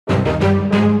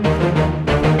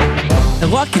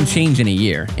lot can change in a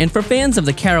year, and for fans of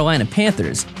the Carolina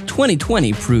Panthers,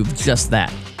 2020 proved just that.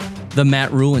 The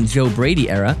Matt Rule and Joe Brady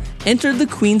era entered the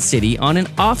Queen City on an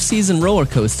off-season roller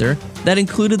coaster that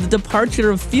included the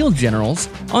departure of field generals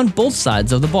on both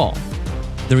sides of the ball.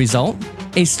 The result?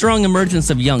 A strong emergence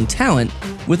of young talent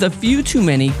with a few too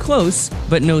many close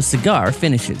but no cigar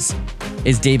finishes.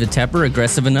 Is David Tepper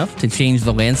aggressive enough to change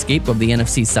the landscape of the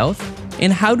NFC South?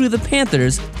 And how do the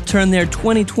Panthers turn their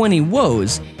 2020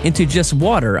 woes into just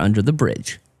water under the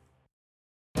bridge?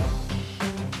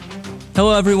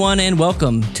 Hello everyone and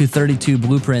welcome to 32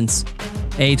 Blueprints,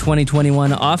 a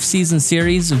 2021 off-season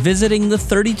series visiting the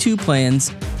 32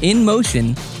 plans in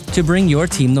motion to bring your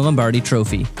team the Lombardi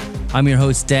Trophy. I'm your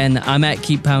host Den, I'm at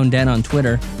KeepPoundDen on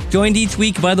Twitter, joined each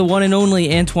week by the one and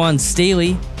only Antoine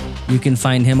Staley. You can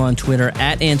find him on Twitter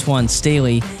at Antoine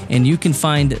Staley, and you can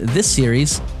find this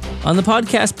series on the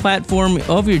podcast platform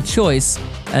of your choice,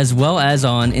 as well as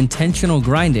on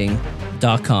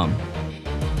intentionalgrinding.com.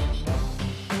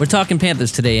 We're talking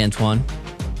Panthers today, Antoine.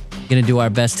 Gonna do our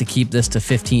best to keep this to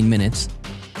 15 minutes,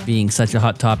 being such a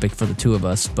hot topic for the two of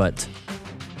us. But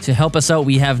to help us out,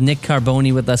 we have Nick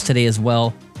Carboni with us today as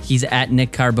well. He's at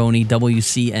Nick Carboni,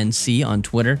 WCNC on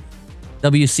Twitter.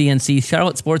 WCNC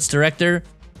Charlotte Sports Director,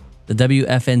 the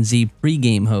WFNZ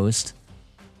pregame host,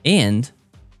 and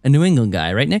a New England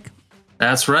guy, right, Nick?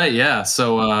 That's right, yeah.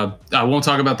 So I won't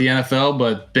talk about the NFL,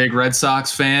 but big Red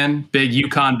Sox fan, big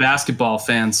UConn basketball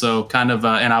fan. So kind of,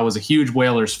 and I was a huge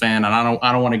Whalers fan, and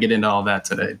I don't want to get into all that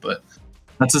today, but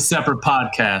that's a separate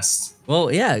podcast.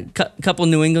 Well, yeah, couple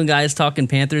New England guys talking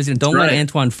Panthers. And don't let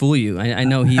Antoine fool you. I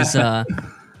know he's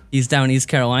he's down East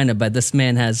Carolina, but this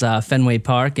man has Fenway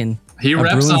Park, and he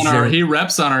reps on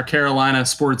our Carolina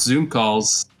sports Zoom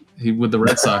calls. With the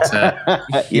Red Sox hat.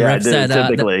 He reps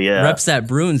that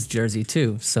Bruins jersey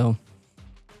too. So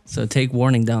take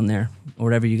warning down there, or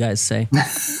whatever you guys say.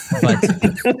 But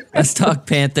let's talk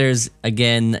Panthers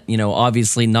again. You know,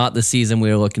 obviously not the season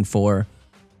we were looking for.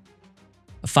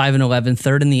 5-11,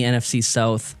 third in the NFC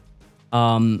South.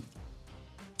 You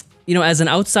know, as an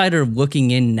outsider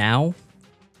looking in now,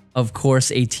 of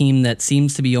course, a team that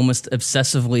seems to be almost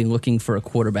obsessively looking for a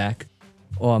quarterback.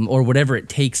 Or whatever it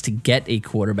takes to get a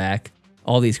quarterback.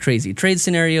 All these crazy trade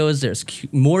scenarios. There's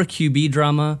more QB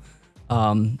drama.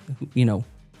 You know,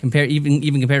 compared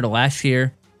to last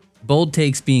year. Bold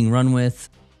takes being run with.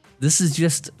 This is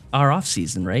just our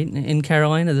offseason, right? In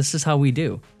Carolina, this is how we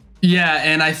do. Yeah,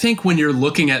 and I think when you're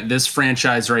looking at this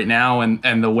franchise right now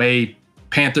and the way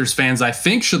Panthers fans, I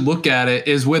think, should look at it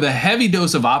is with a heavy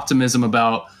dose of optimism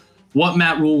about what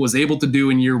Matt Rule was able to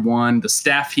do in year one, the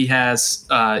staff he has,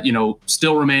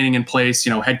 still remaining in place,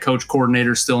 head coach,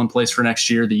 coordinator still in place for next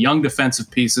year, the young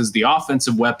defensive pieces, the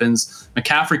offensive weapons,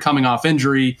 McCaffrey coming off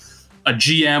injury, a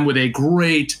GM with a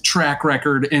great track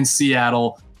record in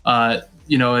Seattle,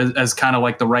 as kind of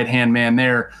like the right-hand man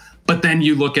there. But then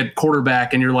you look at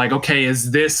quarterback and you're like, okay,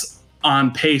 is this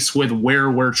on pace with where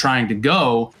we're trying to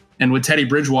go? And with Teddy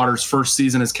Bridgewater's first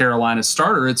season as Carolina's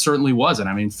starter, it certainly wasn't.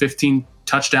 I mean, 15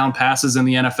 touchdown passes in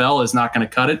the NFL is not going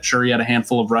to cut it. Sure, he had a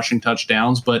handful of rushing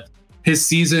touchdowns, but his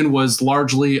season was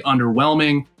largely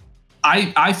underwhelming.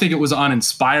 I think it was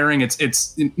uninspiring.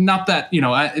 It's not that,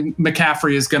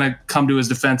 McCaffrey is going to come to his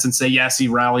defense and say, yes, he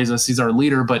rallies us, he's our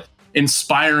leader, but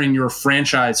inspiring your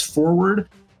franchise forward,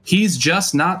 he's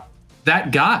just not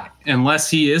that guy unless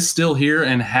he is still here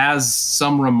and has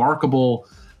some remarkable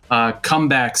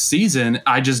comeback season.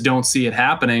 I just don't see it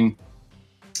happening.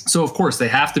 So, of course, they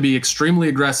have to be extremely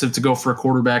aggressive to go for a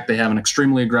quarterback. They have an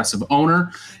extremely aggressive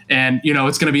owner. And,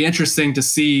 it's going to be interesting to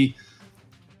see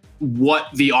what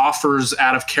the offers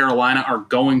out of Carolina are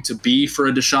going to be for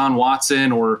a Deshaun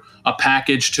Watson or a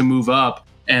package to move up.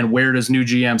 And where does new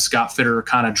GM Scott Fitter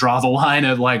kind of draw the line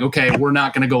of like, okay, we're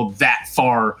not going to go that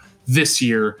far this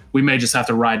year. We may just have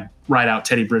to ride out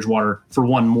Teddy Bridgewater for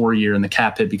one more year, and the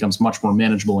cap hit becomes much more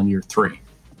manageable in year 3.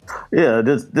 Yeah,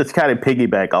 just kind of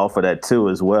piggyback off of that too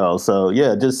as well. So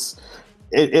yeah, just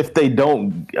if they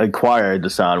don't acquire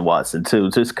Deshaun Watson too,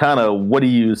 just kind of what do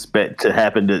you expect to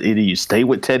happen? To either you stay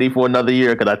with Teddy for another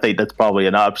year, because I think that's probably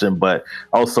an option, but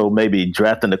also maybe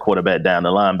drafting the quarterback down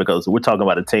the line, because we're talking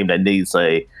about a team that needs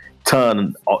a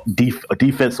ton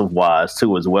defensive wise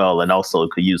too as well, and also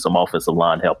could use some offensive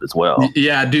line help as well.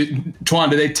 Yeah, Twan,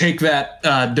 do they take that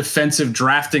defensive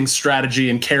drafting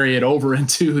strategy and carry it over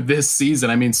into this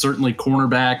season? I mean, certainly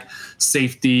cornerback,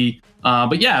 safety,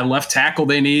 but yeah, left tackle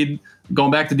they need. Going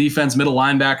back to defense, middle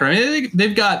linebacker. I mean,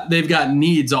 they've got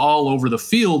needs all over the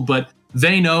field, but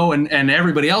they know, and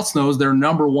everybody else knows, their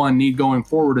number one need going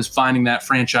forward is finding that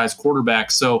franchise quarterback.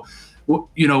 So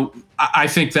I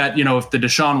think that, if the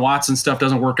Deshaun Watson stuff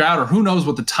doesn't work out, or who knows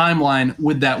what the timeline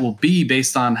with that will be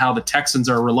based on how the Texans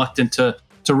are reluctant to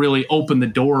really open the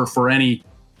door for any,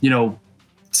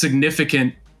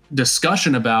 significant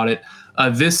discussion about it.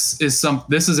 This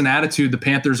is an attitude the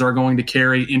Panthers are going to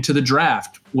carry into the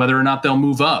draft, whether or not they'll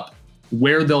move up,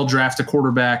 where they'll draft a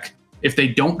quarterback if they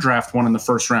don't draft one in the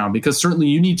first round, because certainly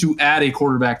you need to add a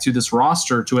quarterback to this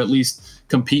roster to at least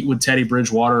compete with Teddy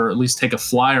Bridgewater, or at least take a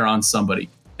flyer on somebody.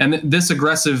 And this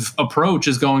aggressive approach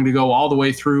is going to go all the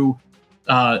way through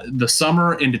the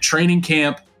summer into training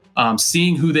camp,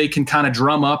 seeing who they can kind of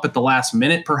drum up at the last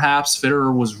minute, perhaps.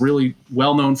 Fitterer was really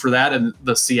well known for that, and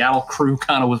the Seattle crew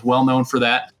kind of was well known for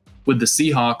that with the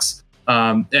Seahawks.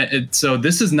 So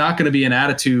this is not going to be an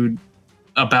attitude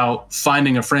about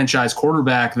finding a franchise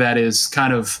quarterback that is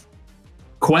kind of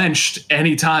quenched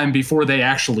anytime before they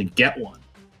actually get one.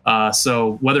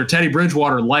 So whether Teddy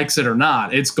Bridgewater likes it or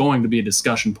not, it's going to be a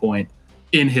discussion point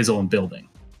in his own building.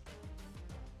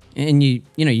 And you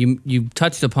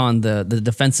touched upon the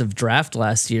defensive draft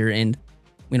last year, and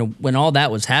when all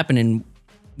that was happening,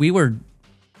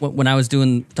 when I was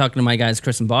talking to my guys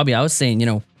Chris and Bobby, I was saying,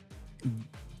 you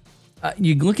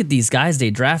look at these guys they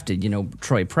drafted,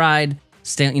 Troy Pride,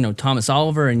 Thomas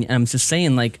Oliver, and I'm just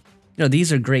saying,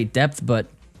 these are great depth, but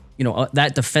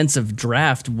that defensive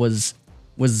draft was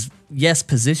yes,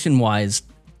 position wise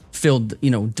filled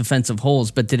defensive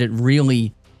holes, but did it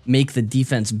really make the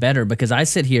defense better? Because I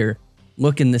sit here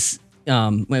looking this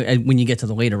when you get to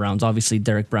the later rounds, obviously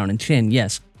Derek Brown and Chin,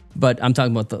 yes, but I'm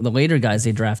talking about the later guys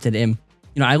they drafted. And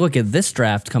I look at this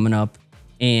draft coming up,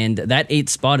 and that 8th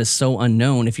spot is so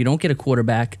unknown. If you don't get a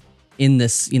quarterback in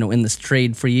this in this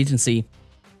trade free agency,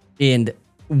 and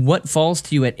what falls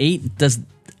to you at 8, does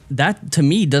that to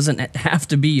me doesn't have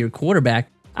to be your quarterback.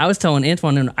 I was telling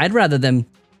Antoine, I'd rather them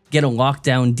get a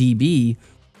lockdown DB.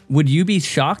 Would you be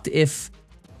shocked if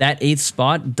that 8th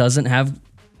spot doesn't have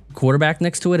quarterback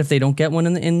next to it if they don't get one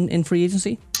in free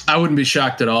agency? I wouldn't be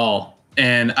shocked at all.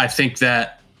 And I think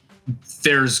that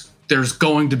there's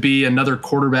going to be another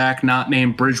quarterback not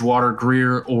named Bridgewater,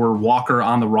 Greer, or Walker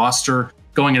on the roster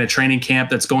going into training camp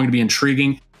that's going to be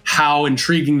intriguing. How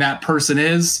intriguing that person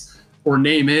is or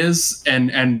name is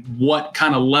and what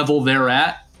kind of level they're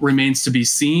at remains to be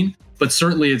seen. But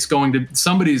certainly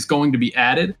somebody's going to be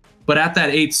added. But at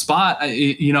that 8th spot,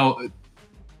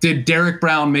 did Derek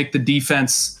Brown make the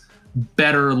defense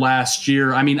better last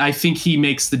year? I mean, I think he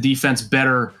makes the defense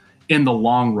better in the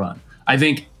long run. I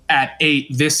think at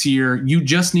 8 this year,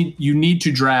 you need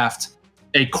to draft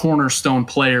a cornerstone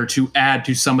player to add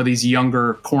to some of these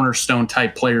younger cornerstone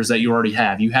type players that you already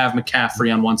have. You have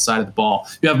McCaffrey on one side of the ball.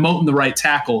 You have Moton, the right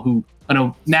tackle, who I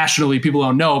know nationally people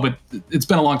don't know, but it's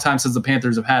been a long time since the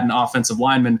Panthers have had an offensive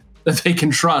lineman that they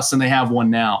can trust, and they have one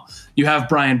now. You have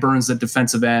Brian Burns at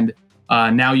defensive end.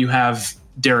 Now you have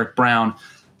Derek Brown.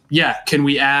 Yeah, can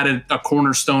we add a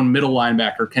cornerstone middle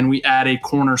linebacker? Can we add a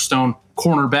cornerstone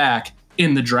cornerback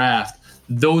in the draft?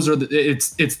 Those are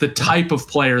it's the type of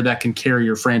player that can carry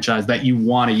your franchise that you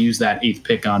want to use that 8th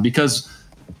pick on, because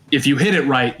if you hit it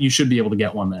right, you should be able to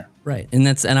get one there. Right. And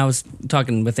I was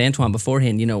talking with Antoine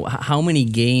beforehand, how many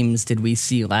games did we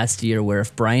see last year where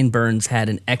if Brian Burns had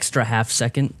an extra half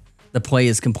second, the play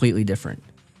is completely different?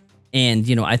 And,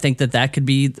 I think that could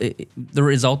be the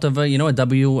result of a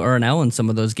W or an L in some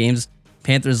of those games.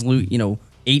 Panthers lose,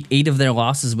 8 of their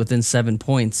losses within 7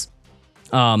 points.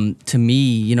 To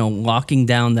me, locking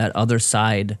down that other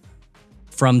side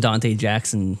from Dante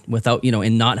Jackson without,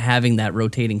 and not having that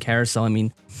rotating carousel. I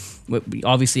mean, we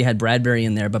obviously had Bradbury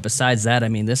in there, but besides that, I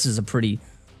mean, this is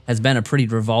has been a pretty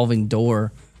revolving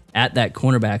door at that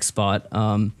cornerback spot.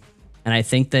 And I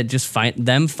think that just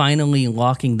them finally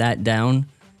locking that down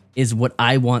is what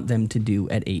I want them to do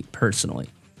at 8 personally.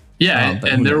 Yeah,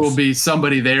 and there will be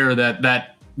somebody there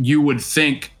that you would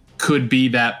think could be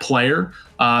that player.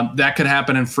 That could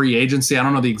happen in free agency. I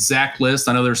don't know the exact list.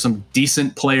 I know there's some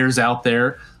decent players out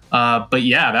there. But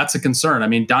yeah, that's a concern. I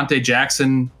mean, Dante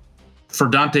Jackson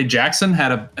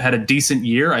had a decent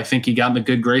year. I think he got in the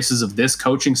good graces of this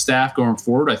coaching staff going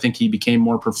forward. I think he became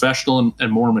more professional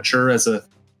and more mature as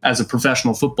a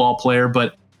professional football player.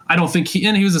 But I don't think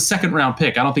he was a 2nd round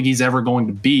pick. I don't think he's ever going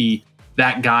to be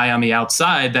that guy on the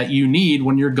outside that you need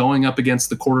when you're going up against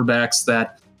the quarterbacks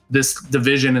that this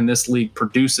division and this league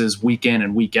produces week in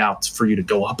and week out for you to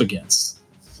go up against.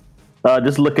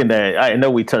 Just looking at, I know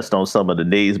we touched on some of the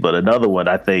needs, but another one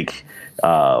I think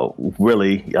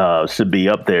really should be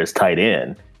up there is tight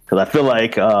end. Because I feel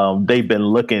like they've been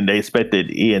looking, they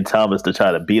expected Ian Thomas to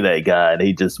try to be that guy, and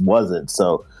he just wasn't.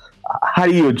 So how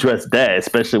do you address that,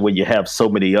 especially when you have so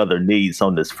many other needs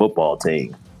on this football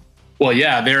team? Well,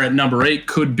 yeah, there at number 8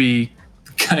 could be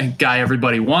guy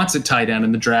everybody wants at tight end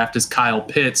in the draft is Kyle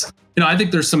Pitts. I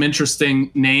think there's some interesting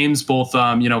names, both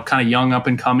kind of young up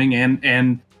and coming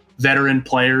and veteran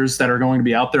players that are going to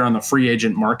be out there on the free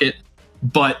agent market.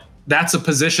 But that's a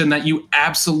position that you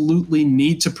absolutely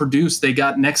need to produce. They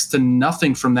got next to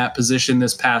nothing from that position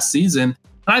this past season.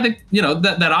 And I think,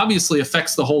 that obviously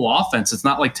affects the whole offense. It's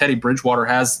not like Teddy Bridgewater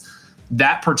has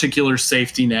that particular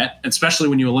safety net, especially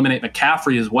when you eliminate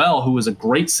McCaffrey as well, who is a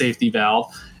great safety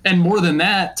valve. And more than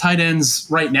that, tight ends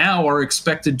right now are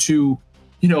expected to,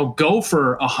 go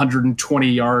for 120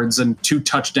 yards and 2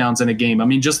 touchdowns in a game. I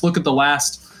mean, just look at the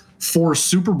last 4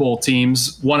 Super Bowl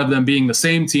teams, one of them being the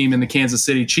same team in the Kansas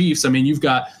City Chiefs. I mean, you've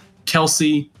got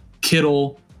Kelsey,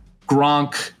 Kittle,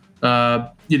 Gronk.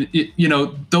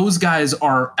 Those guys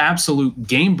are absolute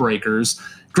game breakers.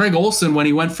 Greg Olsen, when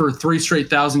he went for 3 straight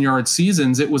 1,000-yard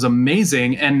seasons, it was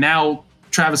amazing. And now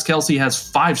Travis Kelce has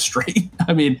 5 straight.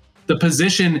 I mean, the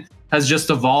position has just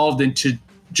evolved into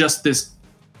just this,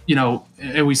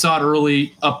 and we saw it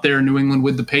early up there in New England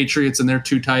with the Patriots and their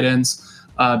 2 tight ends.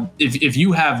 If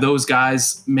you have those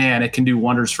guys, man, it can do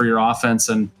wonders for your offense.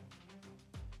 And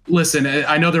listen,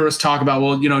 I know there was talk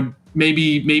about,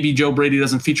 maybe Joe Brady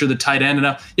doesn't feature the tight end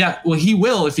enough. Yeah, well, he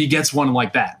will if he gets one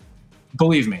like that.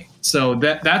 Believe me. So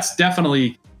that's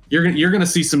definitely you're going to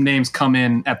see some names come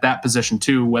in at that position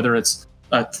too, whether it's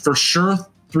for sure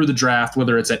through the draft,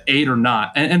 whether it's at 8 or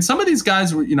not. And some of these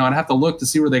guys, I'd have to look to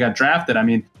see where they got drafted. I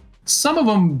mean, some of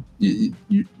them,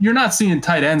 you're not seeing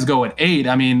tight ends go at 8.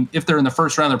 I mean, if they're in the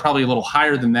first round, they're probably a little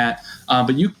higher than that.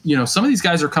 But some of these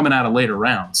guys are coming out of later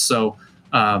rounds. So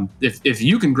if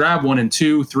you can grab 1 and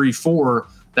 2, 3, 4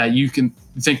 that you can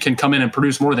come in and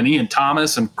produce more than Ian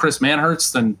Thomas and Chris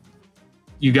Manhertz, then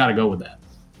you got to go with that.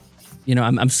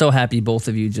 I'm so happy both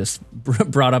of you just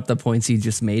brought up the points you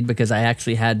just made, because I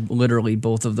actually had literally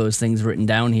both of those things written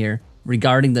down here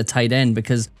regarding the tight end,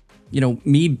 because,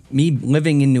 me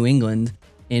living in New England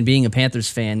and being a Panthers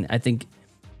fan, I think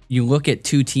you look at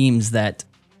 2 teams that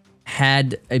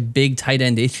had a big tight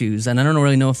end issues, and I don't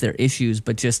really know if they're issues,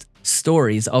 but just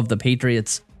stories of the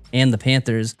Patriots and the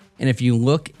Panthers. And if you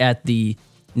look at the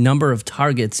number of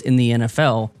targets in the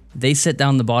NFL, they sit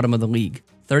down the bottom of the league,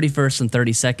 31st and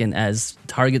 32nd as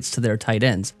targets to their tight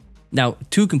ends. Now,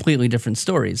 2 completely different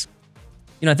stories.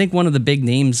 I think one of the big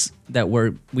names that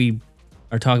we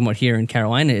are talking about here in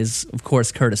Carolina is, of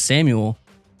course, Curtis Samuel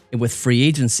with free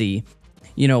agency.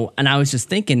 And I was just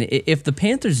thinking, if the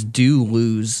Panthers do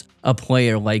lose a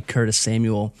player like Curtis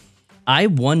Samuel, I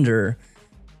wonder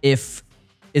is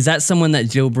that someone that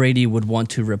Joe Brady would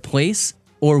want to replace,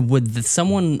 or would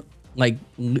someone like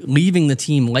leaving the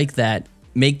team like that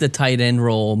make the tight end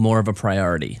role more of a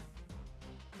priority?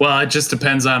 Well, it just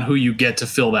depends on who you get to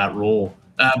fill that role.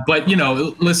 But,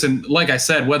 listen, like I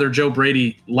said, whether Joe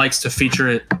Brady likes to feature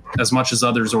it as much as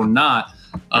others or not,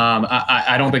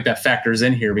 I don't think that factors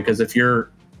in here, because if you're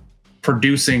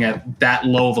producing at that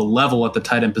low of a level at the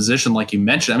tight end position, like you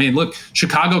mentioned, I mean, look,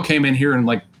 Chicago came in here and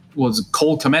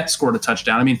Cole Kmet scored a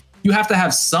touchdown. I mean, you have to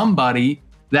have somebody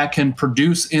that can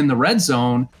produce in the red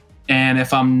zone. And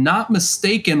if I'm not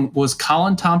mistaken, was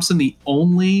Colin Thompson the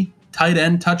only tight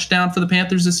end touchdown for the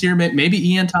Panthers this year? Maybe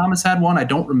Ian Thomas had one. I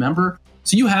don't remember.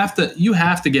 So you have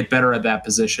to get better at that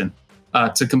position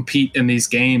to compete in these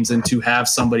games, and to have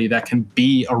somebody that can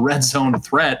be a red zone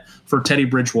threat for Teddy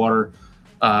Bridgewater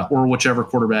or whichever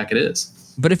quarterback it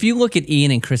is. But if you look at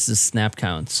Ian and Chris's snap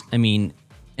counts, I mean,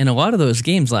 in a lot of those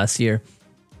games last year,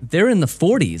 they're in the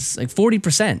 40s, like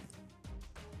 40%.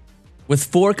 With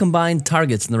 4 combined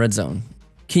targets in the red zone.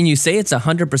 Can you say it's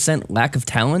 100% lack of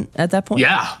talent at that point?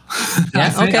 Yeah.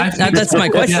 Okay. That's my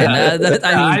question.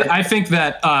 Yeah. I think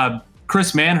that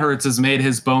Chris Manhertz has made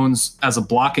his bones as a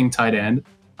blocking tight end.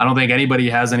 I don't think anybody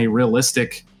has any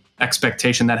realistic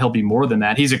expectation that he'll be more than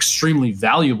that. He's extremely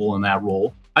valuable in that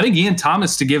role. I think Ian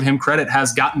Thomas, to give him credit,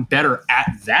 has gotten better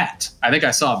at that. I think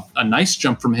I saw a nice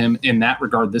jump from him in that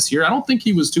regard this year. I don't think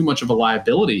he was too much of a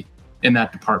liability in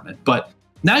that department. But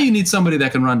now you need somebody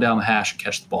that can run down the hash and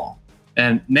catch the ball.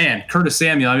 And man, Curtis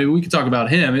Samuel, I mean, we could talk about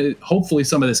him. Hopefully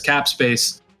some of this cap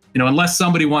space, unless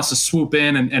somebody wants to swoop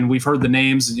in, and we've heard the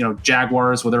names,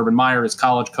 Jaguars with Urban Meyer as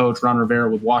college coach, Ron Rivera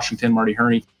with Washington, Marty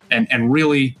Herney, and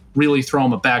really, really throw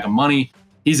him a bag of money.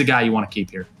 He's a guy you want to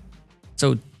keep here.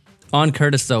 So on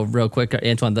Curtis, though, real quick,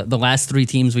 Antoine, the last 3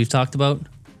 teams we've talked about,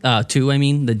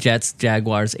 2, the Jets,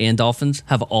 Jaguars, and Dolphins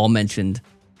have all mentioned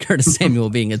Curtis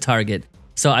Samuel being a target.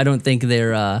 So I don't think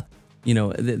they're,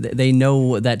 they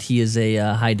know that he is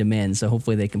a high demand. So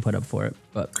hopefully they can put up for it.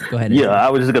 But go ahead. Yeah, I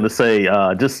was just going to say,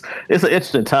 it's an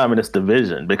interesting time in this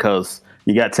division, because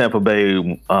you got Tampa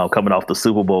Bay coming off the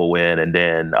Super Bowl win, and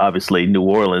then obviously New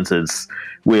Orleans is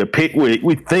we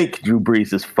think Drew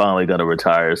Brees is finally going to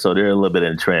retire, so they're a little bit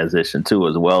in transition too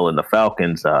as well. And the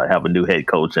Falcons have a new head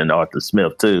coach in Arthur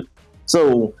Smith too.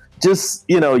 So just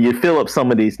you fill up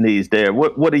some of these needs there.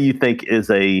 What do you think is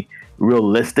a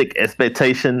realistic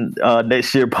expectation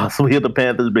next year, possibly of the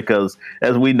Panthers? Because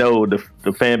as we know,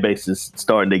 the fan base is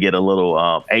starting to get a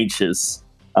little anxious,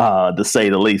 to say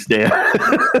the least. There.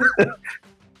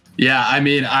 Yeah, I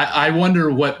mean, I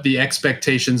wonder what the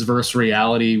expectations versus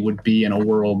reality would be in a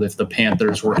world if the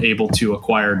Panthers were able to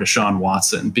acquire Deshaun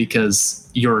Watson, because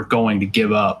you're going to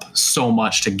give up so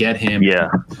much to get him.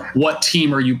 Yeah. What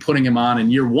team are you putting him on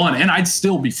in year one? And I'd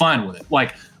still be fine with it.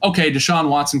 Like, okay, Deshaun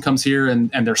Watson comes here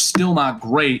and they're still not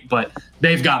great, but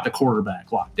they've got the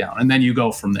quarterback locked down, and then you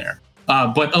go from there.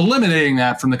 But eliminating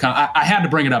that from I had to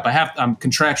bring it up. I'm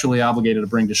contractually obligated to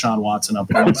bring Deshaun Watson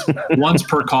up once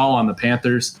per call on the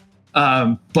Panthers.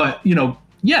 But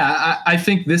I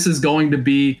think this is going to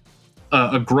be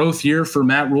a growth year for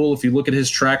Matt Rule. If you look at his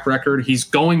track record, he's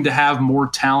going to have more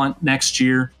talent next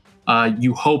year.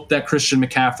 You hope that Christian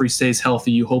McCaffrey stays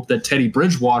healthy. You hope that Teddy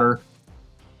Bridgewater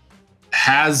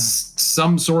has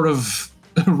some sort of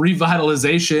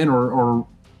revitalization or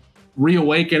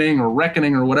reawakening or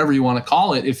reckoning or whatever you want to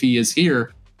call it if he is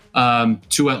here,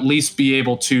 to at least be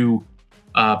able to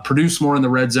produce more in the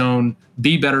red zone,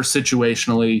 be better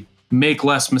situationally, make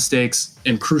less mistakes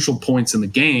in crucial points in the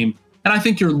game. And I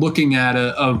think you're looking at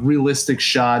a realistic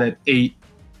shot at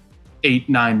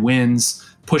 8-9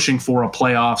 wins, pushing for a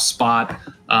playoff spot.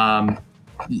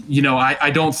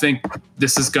 I don't think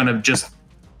this is going to just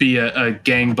be a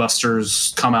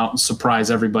gangbusters come out and surprise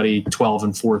everybody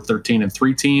 12-4,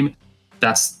 13-3 team.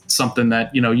 That's something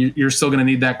that, you're still going to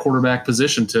need that quarterback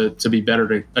position to be better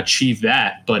to achieve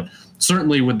that. But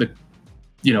certainly with the,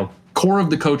 core of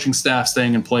the coaching staff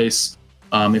staying in place,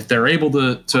 if they're able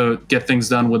to get things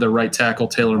done with their right tackle,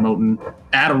 Taylor Moton,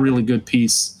 add a really good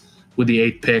piece with the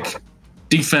 8th pick,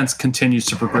 defense continues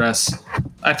to progress.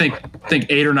 I think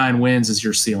 8 or 9 wins is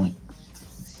your ceiling.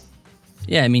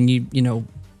 Yeah, I mean,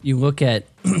 you look at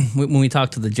when we talk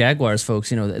to the Jaguars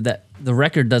folks, that the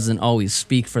record doesn't always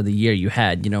speak for the year you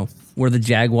had. Were the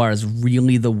Jaguars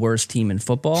really the worst team in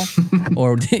football?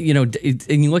 Or,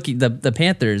 and you look at the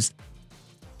Panthers,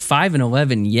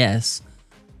 5-11, yes,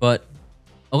 but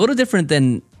a little different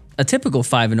than a typical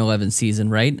 5-11 season,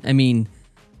 right? I mean,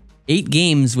 8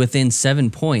 games within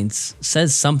 7 points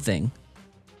says something.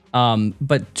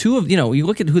 But you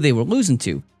look at who they were losing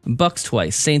to. Bucks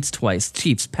twice, Saints twice,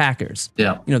 Chiefs, Packers.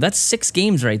 Yeah. That's 6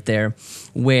 games right there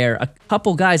where a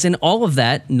couple guys, and all of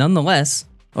that, nonetheless,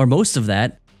 or most of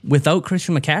that, without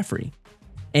Christian McCaffrey.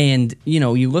 And,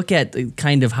 you look at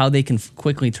kind of how they can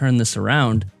quickly turn this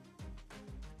around,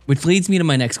 which leads me to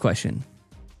my next question.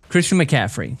 Christian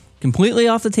McCaffrey, completely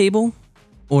off the table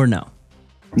or no?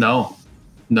 No,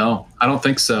 I don't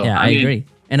think so. Yeah, I agree.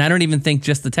 And I don't even think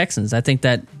just the Texans. I think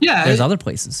that there's other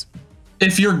places.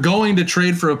 If you're going to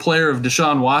trade for a player of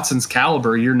Deshaun Watson's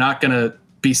caliber, you're not going to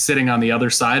be sitting on the other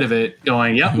side of it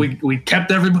going, yep, we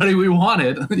kept everybody we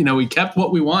wanted. We kept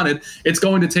what we wanted. It's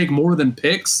going to take more than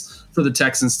picks for the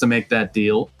Texans to make that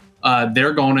deal.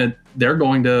 They're going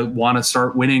to want to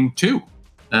start winning too.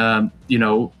 And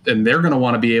they're going to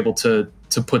want to be able to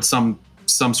put some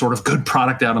sort of good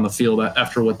product out on the field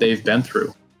after what they've been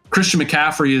through. Christian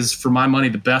McCaffrey is, for my money,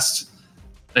 the best,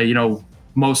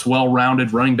 most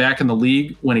well-rounded running back in the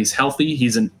league when he's healthy.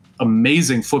 He's an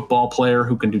amazing football player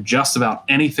who can do just about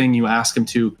anything you ask him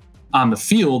to on the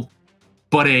field,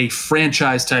 but a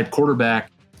franchise-type quarterback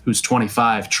who's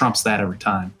 25 trumps that every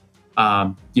time.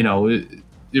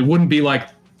 It wouldn't be like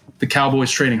the Cowboys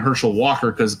trading Herschel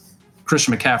Walker, because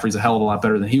Christian McCaffrey's a hell of a lot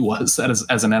better than he was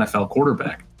as an NFL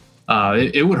quarterback.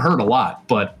 It would hurt a lot,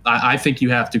 but I think you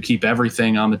have to keep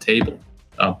everything on the table.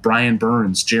 Brian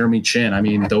Burns, Jeremy Chin. I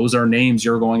mean, those are names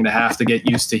you're going to have to get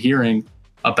used to hearing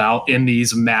about in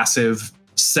these massive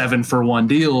 7-for-1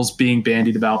 deals being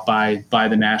bandied about by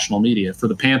the national media. For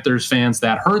the Panthers fans,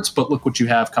 that hurts, but look what you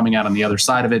have coming out on the other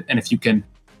side of it. And if you can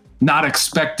not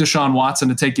expect Deshaun Watson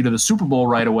to take you to the Super Bowl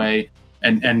right away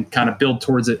and kind of build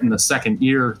towards it in the second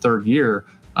year, third year,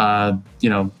 that's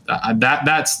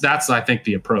I think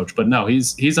the approach. But no,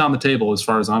 he's on the table as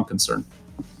far as I'm concerned.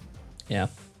 Yeah.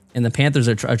 And the Panthers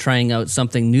are trying out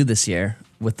something new this year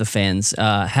with the fans,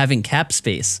 having cap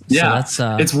space. Yeah,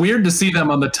 so it's weird to see them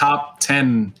on the top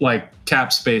 10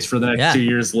 cap space for the next 2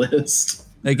 years list.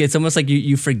 It's almost like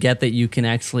you forget that you can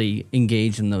actually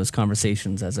engage in those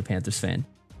conversations as a Panthers fan.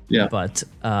 Yeah. But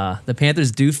the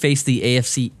Panthers do face the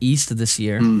AFC East this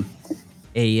year.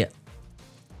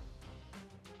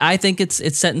 I think it's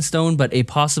set in stone, but a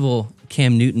possible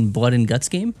Cam Newton blood and guts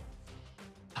game.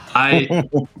 I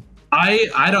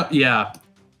don't. Yeah,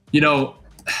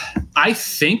 I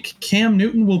think Cam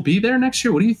Newton will be there next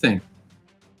year. What do you think?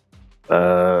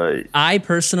 I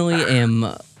personally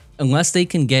am, unless they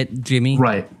can get Jimmy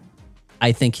right.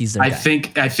 I think he's their guy.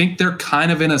 I think they're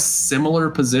kind of in a similar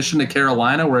position to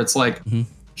Carolina, where it's like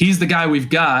he's the guy we've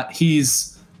got.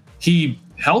 He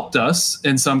helped us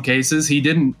in some cases. He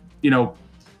didn't,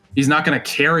 he's not going to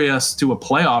carry us to a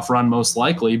playoff run most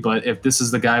likely. But if this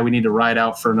is the guy we need to ride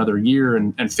out for another year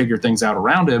and figure things out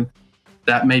around him,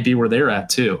 that may be where they're at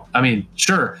too. I mean,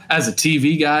 sure, as a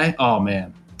TV guy, oh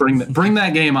man, bring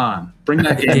that game on. Bring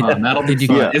that game on. That'll be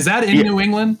fun. Yeah. Is that in New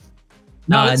England?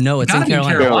 No, it's in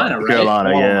Carolina, right? Carolina,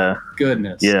 oh, yeah.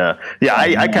 Goodness. Yeah.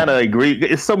 I kind of agree.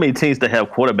 It's so many teams that have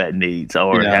quarterback needs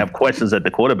or have questions at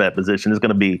the quarterback position. It's going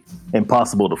to be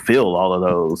impossible to fill all of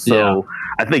those. So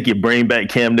I think you bring back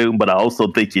Cam Newton, but I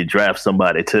also think you draft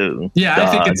somebody too. Yeah,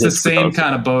 I think it's the same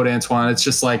kind of boat, Antoine. It's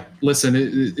just like,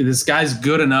 listen, this guy's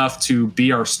good enough to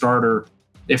be our starter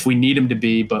if we need him to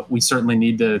be, but we certainly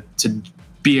need to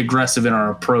be aggressive in our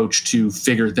approach to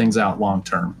figure things out long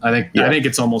term. I think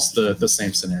it's almost the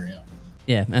same scenario.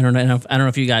 Yeah, I don't know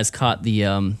if you guys caught the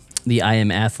I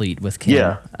Am Athlete with Cam.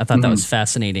 Yeah. I thought that was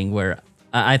fascinating. Where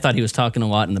I thought he was talking a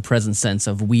lot in the present sense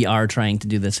of we are trying to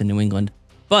do this in New England,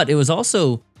 but it was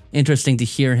also interesting to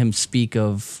hear him speak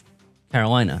of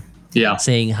Carolina. Yeah,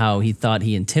 saying how he thought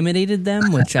he intimidated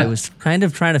them, which I was kind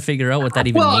of trying to figure out what that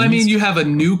even means. Well, I mean, you have a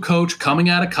new coach coming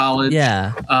out of college.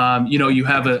 Yeah. You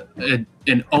have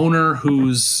an owner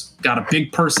who's got a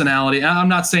big personality. I'm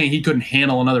not saying he couldn't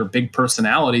handle another big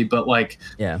personality, but like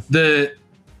the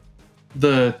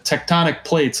tectonic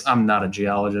plates, I'm not a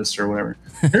geologist or whatever.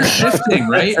 They're shifting,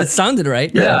 right? It sounded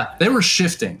right. Yeah, they were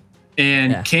shifting.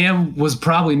 And Cam was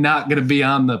probably not going to be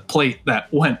on the plate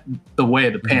that went the way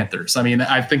of the Panthers. I mean,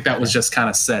 I think that was just kind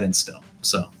of set in stone.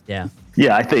 So yeah,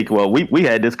 I think. Well, we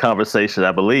had this conversation.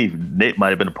 I believe Nick might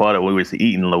have been a part of it when we was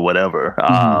eating or whatever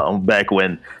back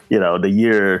when the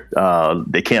year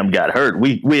that Cam got hurt.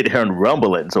 We had heard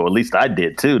rumblings, or at least I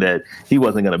did too, that he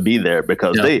wasn't going to be there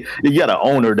because you got an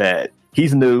owner that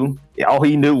he's new. All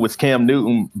he knew was Cam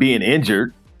Newton being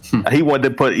injured. He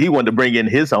wanted to bring in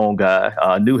his own guy,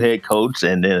 a new head coach,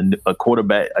 and then a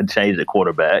quarterback, change the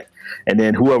quarterback, and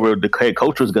then whoever the head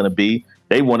coach was going to be,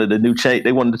 they wanted a new change.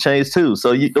 They wanted to change too.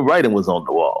 So the writing was on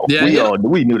the wall.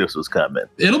 We knew this was coming.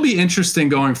 It'll be interesting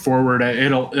going forward.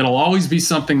 It'll always be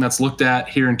something that's looked at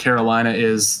here in Carolina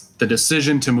is the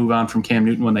decision to move on from Cam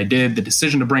Newton when they did, the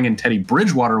decision to bring in Teddy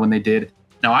Bridgewater when they did.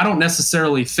 Now, I don't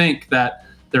necessarily think that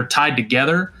they're tied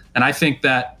together, and I think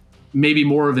that maybe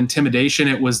more of intimidation.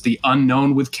 It was the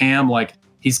unknown with Cam. Like,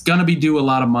 he's going to be due a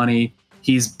lot of money.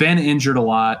 He's been injured a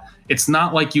lot. It's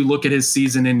not like you look at his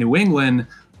season in New England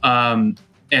and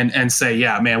say,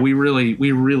 yeah, man, we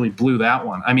really blew that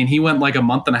one. I mean, he went like a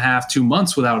month and a half, 2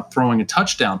 months without throwing a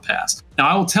touchdown pass. Now,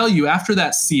 I will tell you, after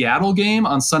that Seattle game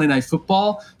on Sunday Night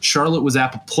Football, Charlotte was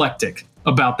apoplectic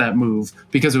about that move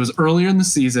because it was earlier in the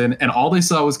season and all they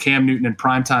saw was Cam Newton in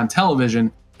primetime television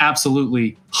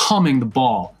absolutely humming the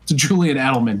ball to Julian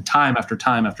Edelman time after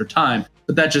time after time,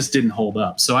 but that just didn't hold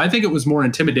up. So I think it was more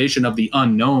intimidation of the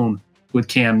unknown with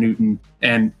Cam Newton.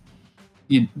 And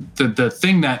the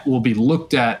thing that will be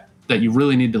looked at, that you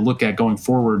really need to look at going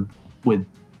forward with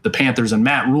the Panthers and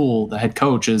Matt Rule, the head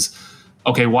coach, is,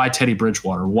 okay, why Teddy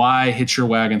Bridgewater? Why hitch your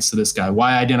wagons to this guy?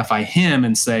 Why identify him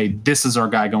and say, this is our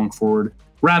guy going forward,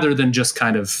 rather than just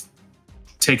kind of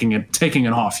taking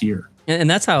an off year? And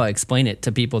that's how I explain it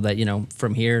to people that,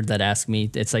 from here that ask me.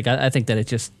 It's like, I think that it's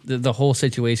just the whole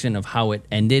situation of how it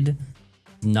ended,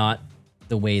 not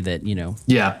the way that,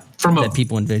 that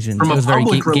people envisioned. From a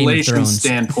public relations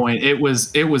standpoint, it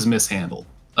was mishandled.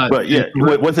 But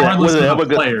was it ever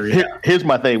good? Here's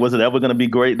my thing. Was it ever going to be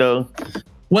great though?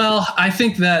 Well, I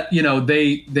think that,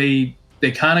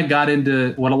 they kind of got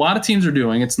into what a lot of teams are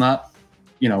doing. It's not,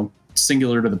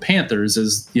 singular to the Panthers,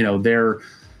 is, they're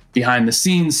behind the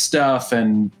scenes stuff,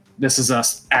 and this is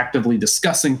us actively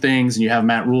discussing things, and you have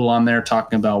Matt Rule on there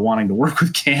talking about wanting to work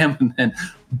with Cam, and then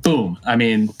boom, I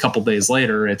mean, a couple days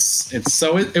later, it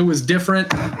was different.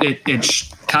 It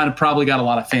kind of probably got a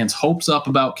lot of fans' hopes up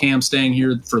about Cam staying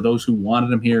here for those who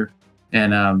wanted him here,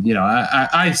 and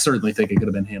I certainly think it could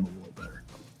have been handled a little better.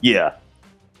 Yeah.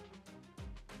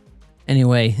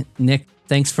 Anyway, Nick,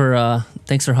 thanks for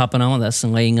hopping on with us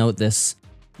and laying out this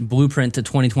blueprint to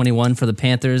 2021 for the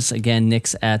Panthers. Again,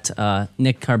 Nick's at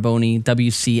Nick Carboni,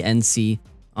 WCNC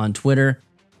on Twitter,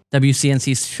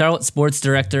 WCNC Charlotte Sports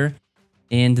Director,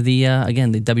 and the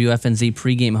WFNZ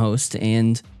pregame host.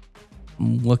 And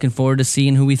I'm looking forward to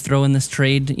seeing who we throw in this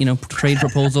trade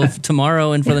proposal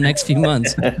tomorrow and for the next few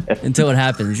months until it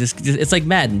happens. Just it's like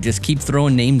Madden. Just keep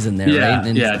throwing names in there, right?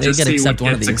 And yeah. Just see what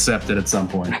one of gets these. accepted at some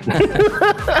point.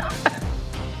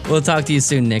 We'll talk to you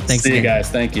soon, Nick. Thanks See again. you guys.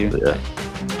 Thank you. Yeah.